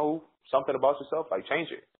 something about yourself, like,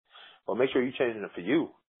 change it, but make sure you're changing it for you,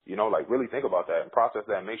 like, really think about that and process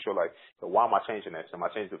that and make sure, like, why am I changing this? Am I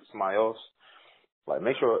changing it for somebody else? Like,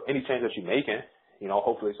 make sure any change that you're making,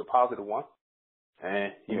 hopefully it's a positive one,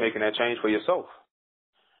 and you're making that change for yourself.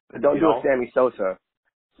 But don't do a Sammy Sosa.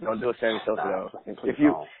 Don't do a Sammy Sosa though.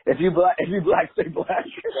 If you black, stay black.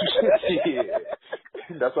 Yeah.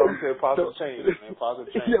 That's what I'm saying. Positive change, man.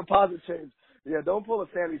 Positive change. Yeah, positive change. Yeah, don't pull a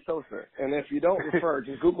Sammy Sosa. And if you don't refer,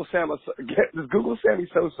 just Google Sammy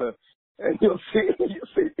Sosa, and you'll see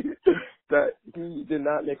that he did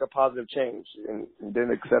not make a positive change and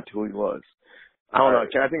didn't accept who he was. I don't know.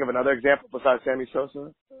 Can I think of another example besides Sammy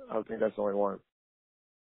Sosa? I don't think that's the only one.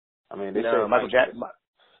 I mean, they said Michael Jackson.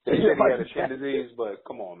 They said he had a skin disease, but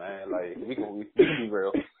come on, man. Like, we can be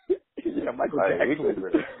real. Yeah, Michael Jackson. We can be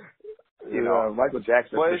real. You know, Michael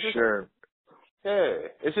Jackson for sure. Yeah,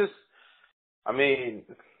 it's just, I mean,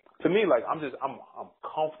 to me, like, I'm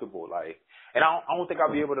comfortable, like, and I don't think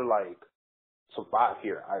I'll be able to, like, survive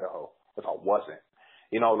here in Idaho if I wasn't.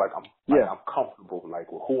 You know, like, I'm comfortable,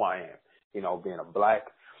 like, with who I am. You know, being a black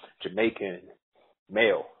Jamaican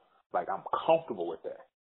male, like, I'm comfortable with that.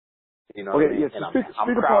 You know, okay, what I mean? Yeah, and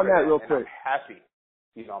speak upon that real quick. I'm happy.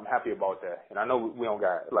 You know, I'm happy about that. And I know we don't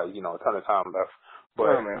got, like, you know, a ton of time left. But,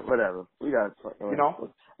 oh, man, whatever. We got, you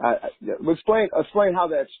know. Explain how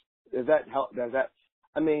does that,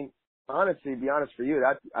 I mean, honestly, be honest for you,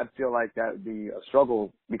 I feel like that would be a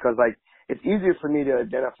struggle because, like, it's easier for me to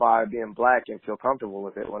identify being black and feel comfortable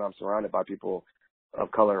with it when I'm surrounded by people of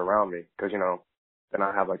color around me because, you know, then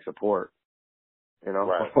I have, like, support, you know.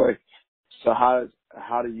 Right. So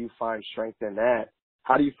how do you find strength in that?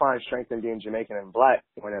 How do you find strength in being Jamaican and black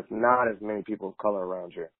when there's not as many people of color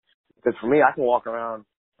around you? Because for me, I can walk around,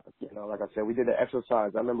 you know, like I said, we did the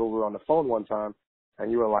exercise. I remember we were on the phone one time, and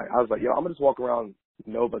I was like, yo, I'm going to just walk around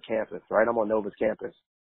Nova campus, right? I'm on Nova's campus.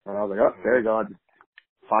 And I was like, oh, there you go.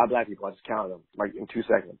 5 black people. I just counted them, like, in 2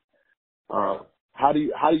 seconds. How do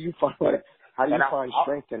you find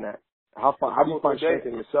strength in that? How do you find strength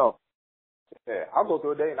in yourself? Yeah, I'll go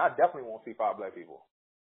through a day, and I definitely won't see 5 black people.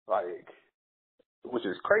 Like, which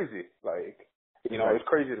is crazy. Like, you know, It's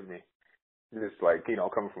crazy to me. It's like, you know,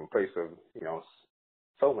 coming from a place of, you know,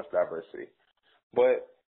 so much diversity. But,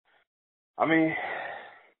 I mean,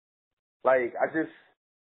 like, I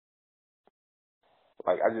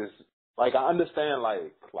understand,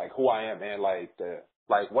 like who I am and,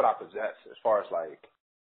 like, what I possess as far as, like,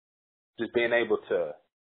 just being able to,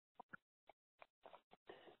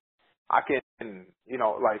 I can, you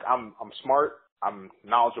know, like, I'm smart, I'm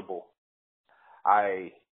knowledgeable.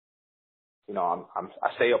 I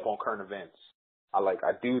stay up on current events. I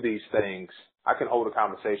do these things. I can hold a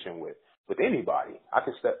conversation with anybody. I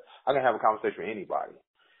can have a conversation with anybody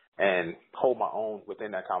and hold my own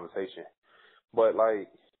within that conversation. But like,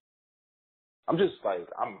 I'm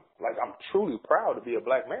truly proud to be a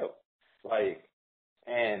black male. Like,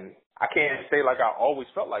 and I can't say like I always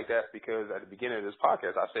felt like that because at the beginning of this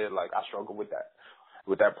podcast, I said like I struggle with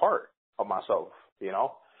that part of myself, you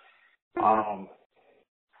know?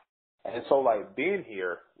 And so, like, being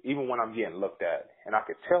here, even when I'm getting looked at, and I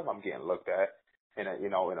could tell I'm getting looked at in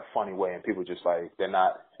a funny way, and people just like they're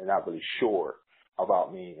not really sure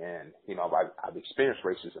about me, and you know, I've experienced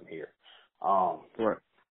racism here,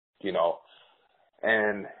 you know,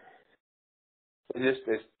 and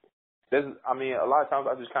I mean, a lot of times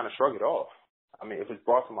I just kind of shrug it off. I mean, if it's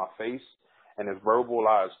brought to my face and it's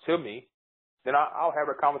verbalized to me, then I'll have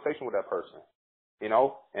a conversation with that person, you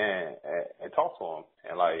know, and talk to them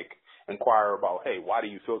and like inquire about, hey, why do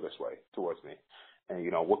you feel this way towards me? And,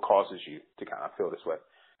 you know, what causes you to kind of feel this way?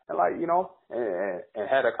 And like, you know, and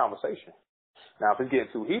have that conversation. Now, if it's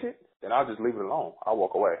getting too heated, then I'll just leave it alone. I'll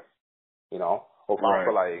walk away, you know, or if I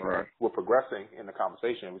feel like we're progressing in the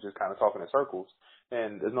conversation, we're just kind of talking in circles,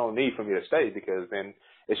 and there's no need for me to stay because then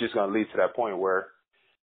it's just going to lead to that point where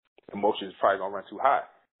emotions probably going to run too high.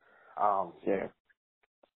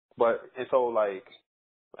 But, and so like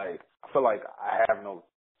I feel like I have no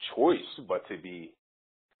choice but to be,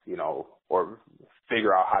 you know, or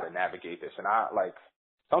figure out how to navigate this. And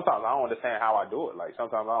sometimes I don't understand how I do it. Like,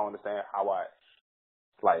 sometimes I don't understand how I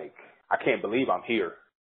can't believe I'm here.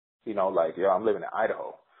 You know, like, I'm living in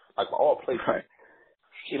Idaho. Like, for all places. Right.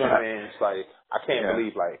 You know what I mean? It's like, I can't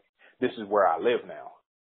believe, like, this is where I live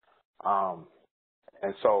now.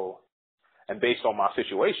 And so, and based on my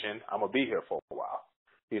situation, I'm going to be here for a while.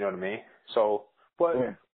 You know what I mean? So, but,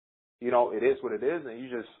 you know, it is what it is. And you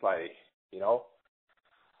just, like, you know,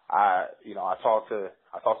 I talk to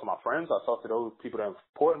my friends. I talk to those people that are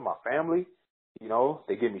important, my family. You know,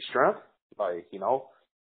 they give me strength. Like, you know,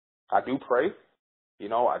 I do pray. You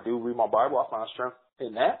know, I do read my Bible. I find strength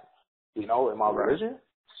in that. You know, in my religion.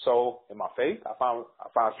 So in my faith, I find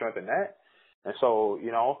strength in that. And so,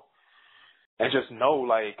 you know, and just know,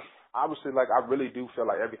 like, obviously, like, I really do feel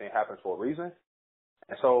like everything happens for a reason.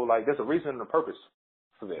 And so, like, there's a reason and a purpose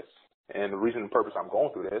for this. And the reason and purpose I'm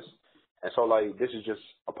going through this. And so, like, this is just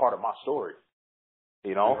a part of my story,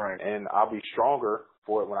 you know, and I'll be stronger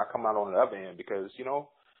for it when I come out on the other end because, you know,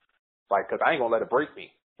 like, because I ain't going to let it break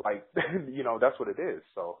me. like, you know, that's what it is.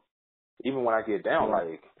 So even when I get down,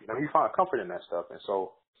 like, you know, you find comfort in that stuff. And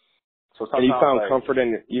so sometimes, and you found like,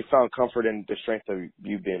 comfort in the strength of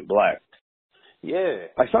you being black. Yeah.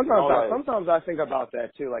 Like sometimes, you know, sometimes I think about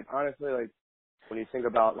that too. Like honestly, like when you think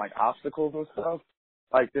about like obstacles and stuff,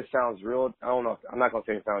 like this sounds real. I don't know. I'm not gonna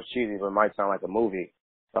say it sounds cheesy, but it might sound like a movie.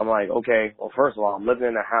 I'm like, okay, well, first of all, I'm living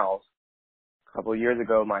in a house. A couple of years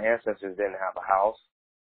ago, my ancestors didn't have a house.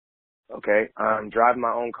 Okay, I'm driving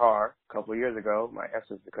my own car. A couple of years ago, my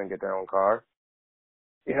ancestors couldn't get their own car.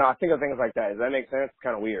 You know, I think of things like that. Does that make sense? It's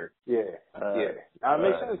kind of weird. Yeah. That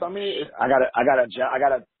makes sense. I mean, I got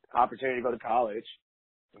an opportunity to go to college.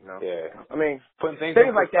 You know? Yeah. I mean, putting things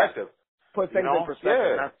in like perspective. That. Put things in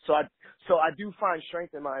perspective. Yeah. So I do find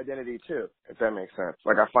strength in my identity too, if that makes sense.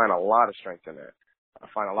 Like I find a lot of strength in that. I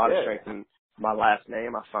find a lot of strength in my last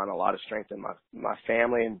name. I find a lot of strength in my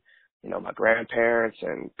family and, you know, my grandparents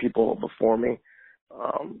and people before me.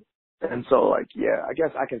 And so like, yeah, I guess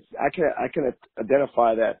I can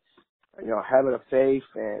identify that, you know, having a faith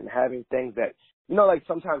and having things that, you know, like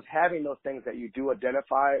sometimes having those things that you do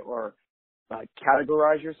identify or like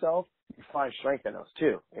categorize yourself, you find strength in those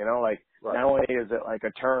too. You know, like not only is it like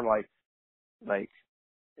a term like,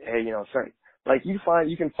 hey, you know, certain, like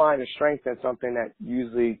you can find a strength in something that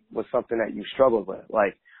usually was something that you struggled with.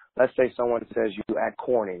 Like, let's say someone says you act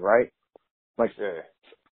corny, right? Like,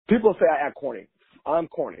 people say I act corny. I'm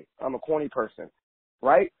corny. I'm a corny person,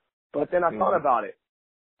 right? But then I thought about it.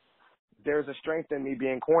 There's a strength in me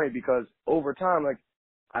being corny because over time, like,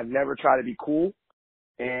 I've never tried to be cool.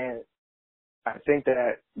 And I think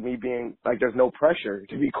that me being, like, there's no pressure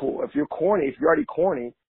to be cool. If you're already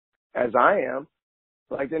corny, as I am,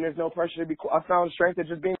 like, then there's no pressure to be cool. I found strength in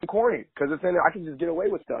just being corny because it's in there. I can just get away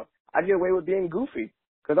with stuff. I get away with being goofy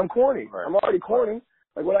because I'm corny. Right. I'm already corny.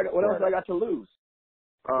 Like, what else do I got to lose?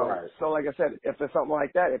 So, like I said, if there's something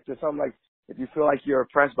like that, if you feel like you're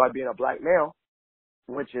oppressed by being a black male,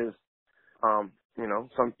 which is, you know,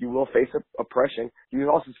 you will face oppression. You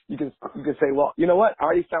can say, well, you know what? I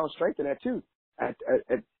already found strength in that too.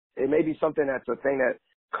 It may be something that's a thing that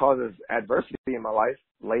causes adversity in my life,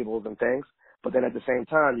 labels and things. But then at the same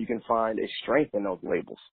time, you can find a strength in those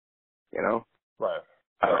labels, you know? Right.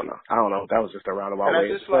 I don't know. That was just a roundabout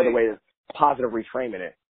way. It's another way of positive reframing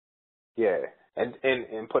it. Yeah. And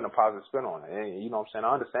putting a positive spin on it. And, you know what I'm saying?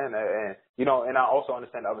 I understand that. And, you know, and I also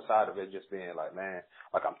understand the other side of it just being like, man,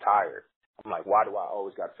 like I'm tired. I'm like, why do I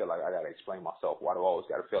always got to feel like I got to explain myself? Why do I always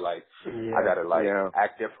got to feel like I got to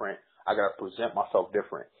act different? I got to present myself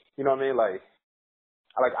different. You know what I mean? Like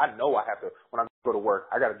I know I have to, when I go to work,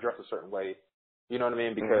 I got to dress a certain way. You know what I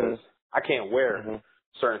mean? Because I can't wear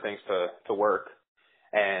certain things to work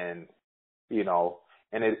and, you know,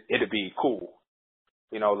 and it'd be cool.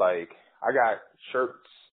 You know, like I got shirts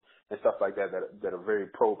and stuff like that are very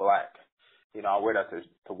pro-black. You know, I wear that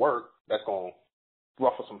to work. That's going to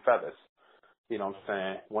ruffle some feathers. You know what I'm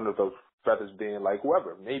saying? One of those feathers being like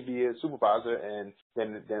whoever, maybe a supervisor, and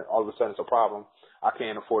then all of a sudden it's a problem. I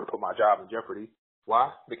can't afford to put my job in jeopardy.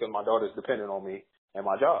 Why? Because my daughter's dependent on me and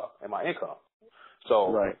my job and my income.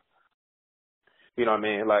 So, you know what I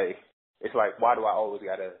mean? Like, it's like, why do I always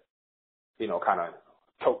got to, you know, kind of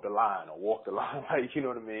tote the line or walk the line? Like, you know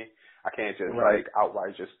what I mean? I can't just, like,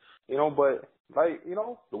 outright just, you know, but, like, you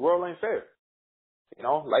know, the world ain't fair. You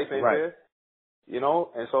know, life ain't fair. You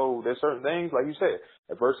know, and so there's certain things, like you said,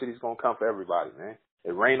 adversity is going to come for everybody, man.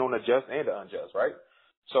 It rain on the just and the unjust, right?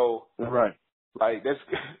 So, like,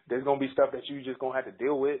 there's going to be stuff that you just going to have to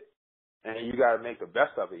deal with. And you got to make the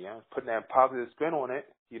best of it, you know, putting that positive spin on it,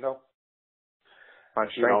 you know.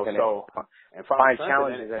 Find strength in it. And find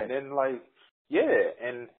challenges in it. And then, like,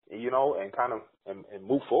 and, you know, and kind of, and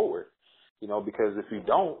move forward, you know, because if you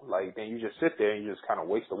don't, like, then you just sit there and you just kind of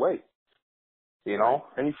waste away, you know.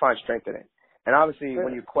 And you find strength in it. And obviously,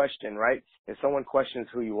 when you question, right, if someone questions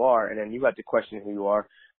who you are and then you have to question who you are,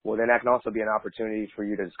 well, then that can also be an opportunity for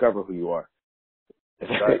you to discover who you are. You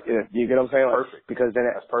get what I'm saying? Perfect. Because then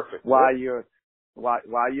that's perfect. While you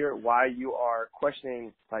are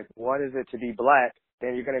questioning, like, what is it to be black,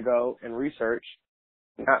 then you're going to go and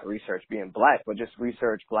not research being black, but just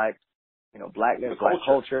research black, you know, blackness, black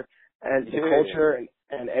culture, and the culture,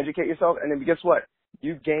 and educate yourself. And then guess what?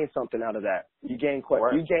 You gain something out of that. You gain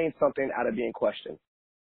something out of being questioned.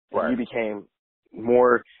 And you became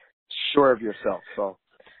more sure of yourself. So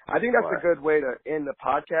I think that's a good way to end the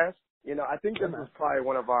podcast. You know, I think this is probably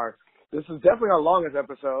this is definitely our longest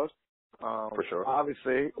episode. For sure.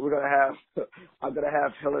 Obviously, I'm going to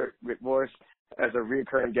have Hillard McMorris as a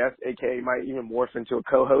recurring guest, aka might even morph into a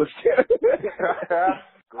co-host.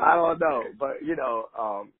 I don't know, but you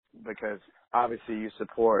know, because obviously you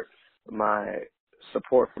support my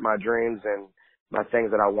support for my dreams and my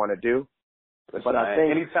things that I want to do. Listen, but I man,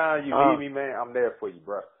 think anytime you need me, man, I'm there for you,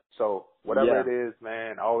 bro. So whatever it is,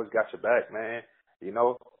 man, I always got your back, man. You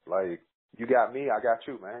know, like you got me, I got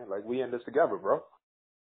you, man. Like we in this together, bro.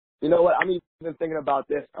 You know what? I'm even thinking about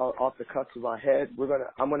this off the cuff of my head.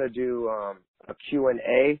 I'm gonna do a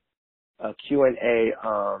Q&A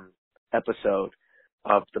episode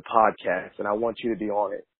of the podcast, and I want you to be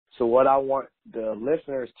on it. So what I want the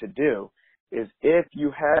listeners to do is, if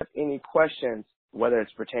you have any questions, whether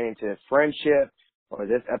it's pertaining to friendship or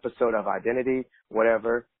this episode of identity,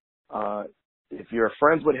 whatever, if you're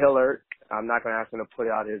friends with Hillard, I'm not going to ask him to put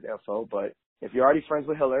out his info, but if you're already friends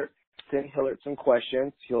with Hillard, send Hillard some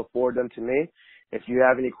questions. He'll forward them to me. If you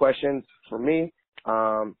have any questions for me,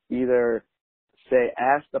 either say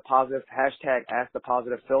 #ask the positive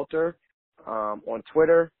filter on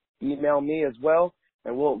Twitter, email me as well,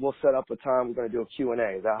 and we'll set up a time. We're going to do a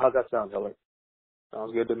Q&A. How's that sound, Hillard?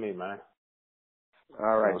 Sounds good to me, man.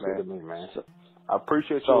 All right, Sounds man. good to me, man. I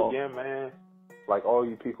appreciate you again, man. Like all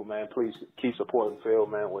you people, man, please keep supporting Phil,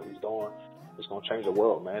 man, what he's doing. It's going to change the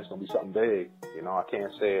world, man. It's going to be something big. You know, I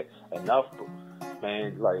can't say it enough, but,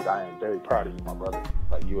 man, like, I am very proud of you, my brother.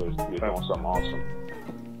 Like, you're doing something awesome.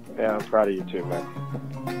 Yeah, I'm proud of you too, man.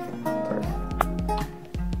 All right.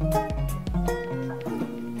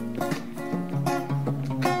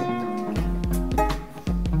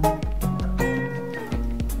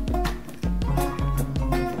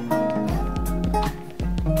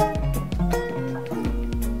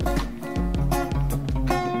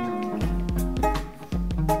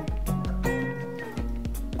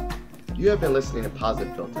 You have been listening to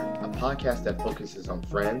Positive Filter, a podcast that focuses on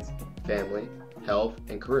friends, family, health,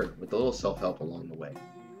 and career with a little self-help along the way.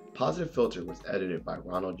 Positive Filter was edited by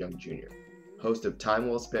Ronald Young Jr., host of Time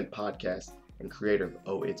Well Spent podcast and creator of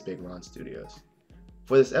Oh It's Big Ron Studios.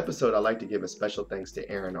 For this episode, I'd like to give a special thanks to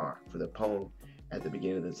Aaron R. for the poem at the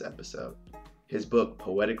beginning of this episode. His book,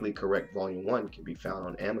 Poetically Correct Volume 1, can be found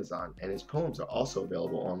on Amazon, and his poems are also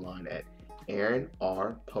available online at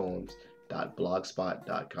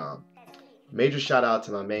aaronrpoems.blogspot.com. Major shout out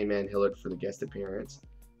to my main man Hillard for the guest appearance,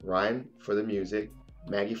 Ryan for the music,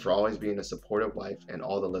 Maggie for always being a supportive wife, and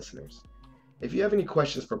all the listeners. If you have any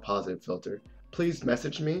questions for Positive Filter, please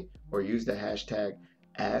message me or use the hashtag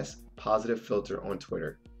 #AskPositiveFilter on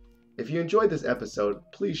Twitter. If you enjoyed this episode,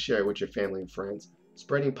 please share it with your family and friends.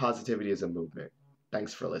 Spreading positivity is a movement.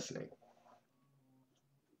 Thanks for listening.